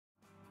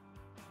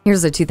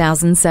Here's a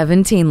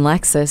 2017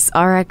 Lexus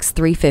RX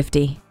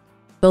 350.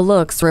 The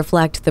looks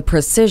reflect the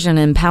precision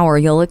and power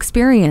you'll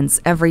experience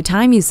every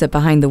time you sit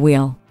behind the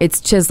wheel. Its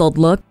chiseled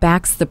look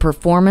backs the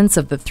performance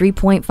of the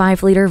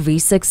 3.5-liter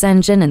V6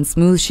 engine and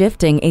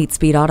smooth-shifting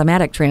 8-speed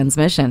automatic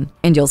transmission.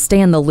 And you'll stay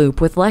in the loop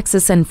with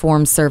Lexus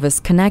Informed Service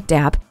Connect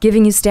app,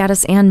 giving you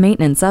status and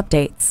maintenance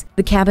updates.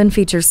 The cabin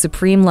features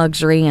supreme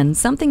luxury and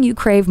something you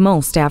crave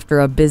most after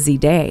a busy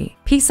day: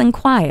 peace and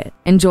quiet.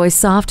 Enjoy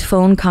soft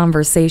phone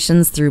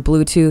conversations through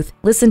Bluetooth,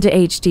 listen to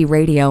HD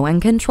radio,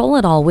 and control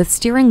it all with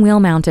steering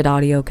wheel-mounted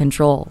audio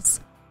controls.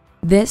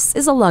 This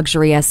is a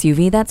luxury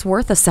SUV that's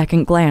worth a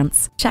second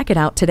glance. Check it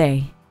out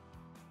today.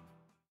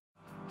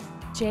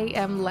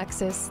 JM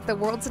Lexus, the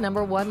world's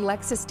 #1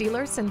 Lexus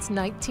dealer since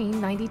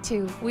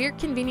 1992. We're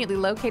conveniently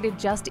located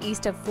just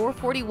east of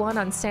 441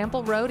 on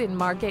Sample Road in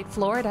Margate,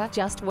 Florida,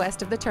 just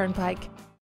west of the Turnpike.